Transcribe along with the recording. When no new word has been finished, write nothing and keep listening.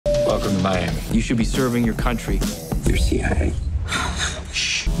Welcome to Miami. You should be serving your country. You're CIA.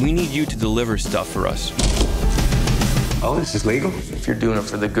 Shh. We need you to deliver stuff for us. Oh, this is legal? If you're doing it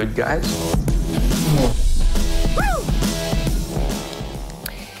for the good guys.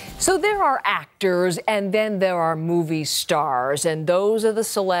 So there are actors and then there are movie stars, and those are the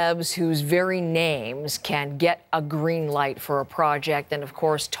celebs whose very names can get a green light for a project. And of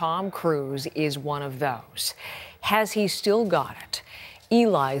course, Tom Cruise is one of those. Has he still got it?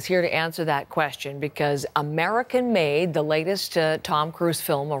 Eli is here to answer that question because American Made, the latest Tom Cruise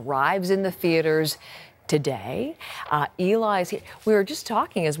film, arrives in the theaters today. Eli's here. We were just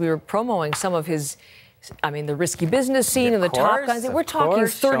talking as we were promoting some of his, the risky business scene and the Top Guns. We're talking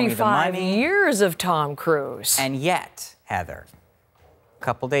 35 years of Tom Cruise. And yet, Heather, a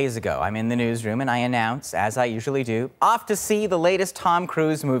couple days ago, I'm in the newsroom and I announce, as I usually do, off to see the latest Tom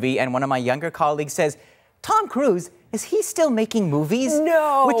Cruise movie, and one of my younger colleagues says, Tom Cruise, is he still making movies?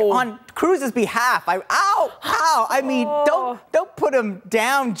 No. Which, on Cruise's behalf, don't put him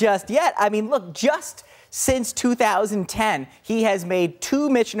down just yet. Look, just since 2010, he has made 2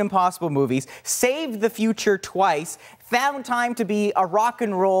 Mission Impossible movies, saved the future twice, found time to be a rock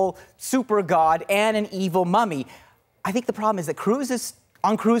and roll super god and an evil mummy. I think the problem is that Cruise is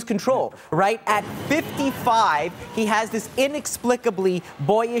on cruise control, right? At 55, he has this inexplicably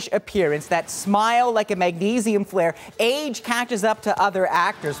boyish appearance, that smile like a magnesium flare. Age catches up to other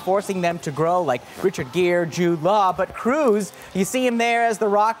actors, forcing them to grow, like Richard Gere, Jude Law. But Cruise, you see him there as the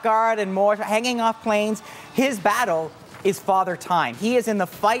rock guard and more, hanging off planes. His battle is Father Time. He is in the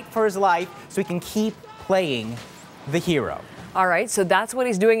fight for his life so he can keep playing the hero. All right, so that's what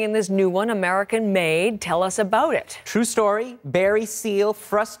he's doing in this new one, American Made. Tell us about it. True story. Barry Seal,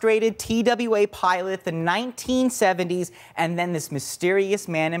 frustrated TWA pilot, the 1970s, and then this mysterious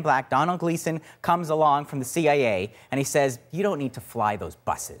man in black, Domhnall Gleeson, comes along from the CIA, and he says, you don't need to fly those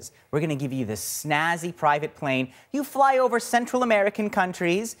buses. We're going to give you this snazzy private plane. You fly over Central American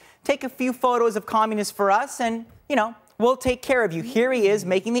countries, take a few photos of communists for us, and, we'll take care of you. Here he is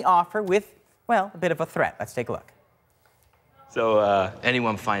making the offer with, well, a bit of a threat. Let's take a look. So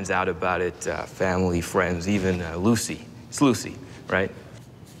anyone finds out about it, family, friends, even Lucy. It's Lucy, right?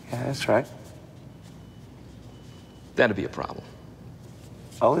 Yeah, that's right. That'd be a problem.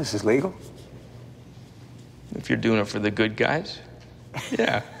 Oh, this is legal? If you're doing it for the good guys,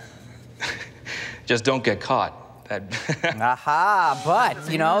 yeah. Just don't get caught. Aha, but,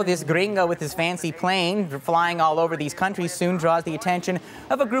 this gringo with his fancy plane flying all over these countries soon draws the attention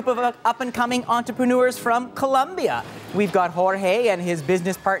of a group of up-and-coming entrepreneurs from Colombia. We've got Jorge and his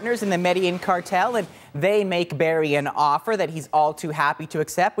business partners in the Medellin cartel, and they make Barry an offer that he's all too happy to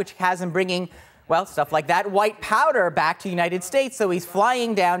accept, which has him bringing, well, stuff like that white powder back to the United States. So he's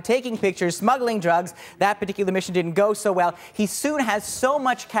flying down, taking pictures, smuggling drugs. That particular mission didn't go so well. He soon has so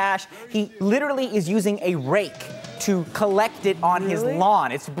much cash, he literally is using a rake to collect it on his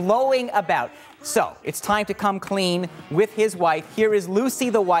lawn. It's blowing about. So it's time to come clean with his wife. Here is Lucy,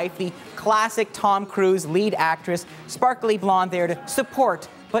 the wife, the classic Tom Cruise lead actress, sparkly blonde there to support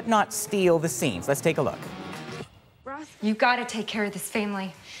but not steal the scenes. Let's take a look. Ross, you gotta take care of this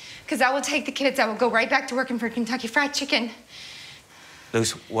family. Because I will take the kids. I will go right back to working for Kentucky Fried Chicken.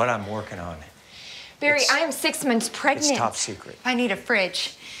 Luce, what I'm working on. Barry, I am 6 months pregnant. It's top secret. I need a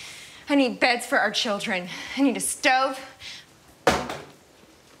fridge. I need beds for our children. I need a stove.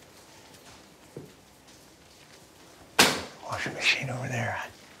 Washing machine over there.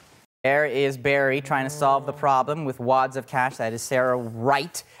 There is Barry trying to solve the problem with wads of cash. That is Sarah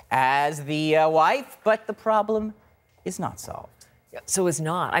Wright as the wife, but the problem is not solved. So it's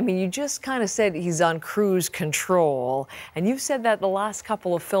not. You just kind of said he's on cruise control, and you've said that the last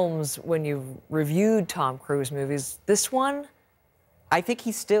couple of films when you've reviewed Tom Cruise movies. This one? I think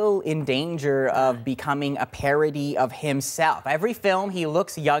he's still in danger of becoming a parody of himself. Every film, he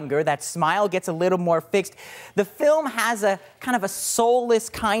looks younger. That smile gets a little more fixed. The film has a kind of a soulless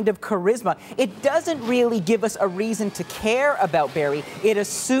kind of charisma. It doesn't really give us a reason to care about Barry. It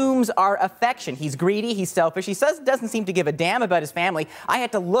assumes our affection. He's greedy, he's selfish. He doesn't seem to give a damn about his family. I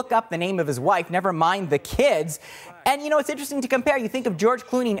had to look up the name of his wife, never mind the kids. And it's interesting to compare. You think of George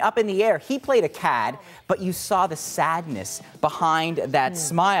Clooney in Up in the Air. He played a cad, but you saw the sadness behind that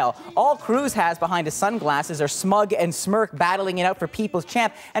smile. All Cruise has behind his sunglasses are smug and smirk, battling it out for People's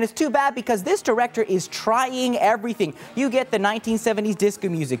Champ. And it's too bad because this director is trying everything. You get get the 1970s disco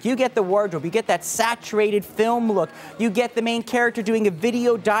music, you get the wardrobe, you get that saturated film look, you get the main character doing a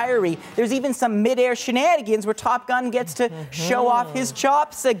video diary. There's even some mid-air shenanigans where Top Gun gets to show off his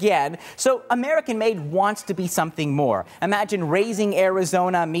chops again. So American Made wants to be something more. Imagine Raising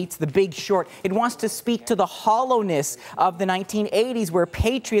Arizona meets The Big Short. It wants to speak to the hollowness of the 1980s where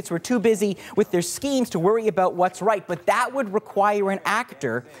patriots were too busy with their schemes to worry about what's right. But that would require an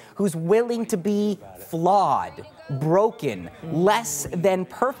actor who's willing to be flawed, broken, less than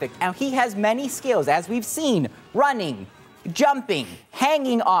perfect. Now, he has many skills, as we've seen, running, jumping,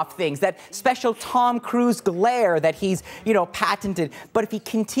 hanging off things, that special Tom Cruise glare that he's, patented. But if he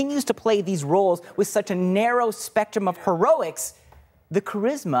continues to play these roles with such a narrow spectrum of heroics, the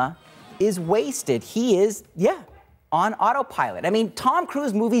charisma is wasted. He is, on autopilot. I mean, Tom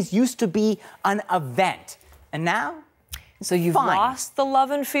Cruise movies used to be an event, and now, so you've lost the love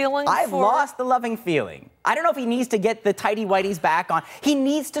and feeling? I've lost the loving feeling. I don't know if he needs to get the tighty-whities back on. He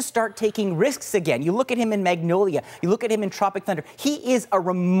needs to start taking risks again. You look at him in Magnolia. You look at him in Tropic Thunder. He is a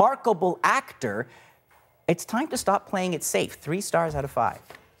remarkable actor. It's time to stop playing it safe. 3 stars out of 5.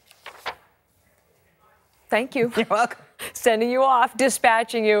 Thank you. You're welcome. Sending you off,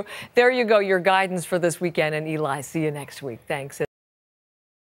 dispatching you. There you go, your guidance for this weekend. And Eli, see you next week. Thanks.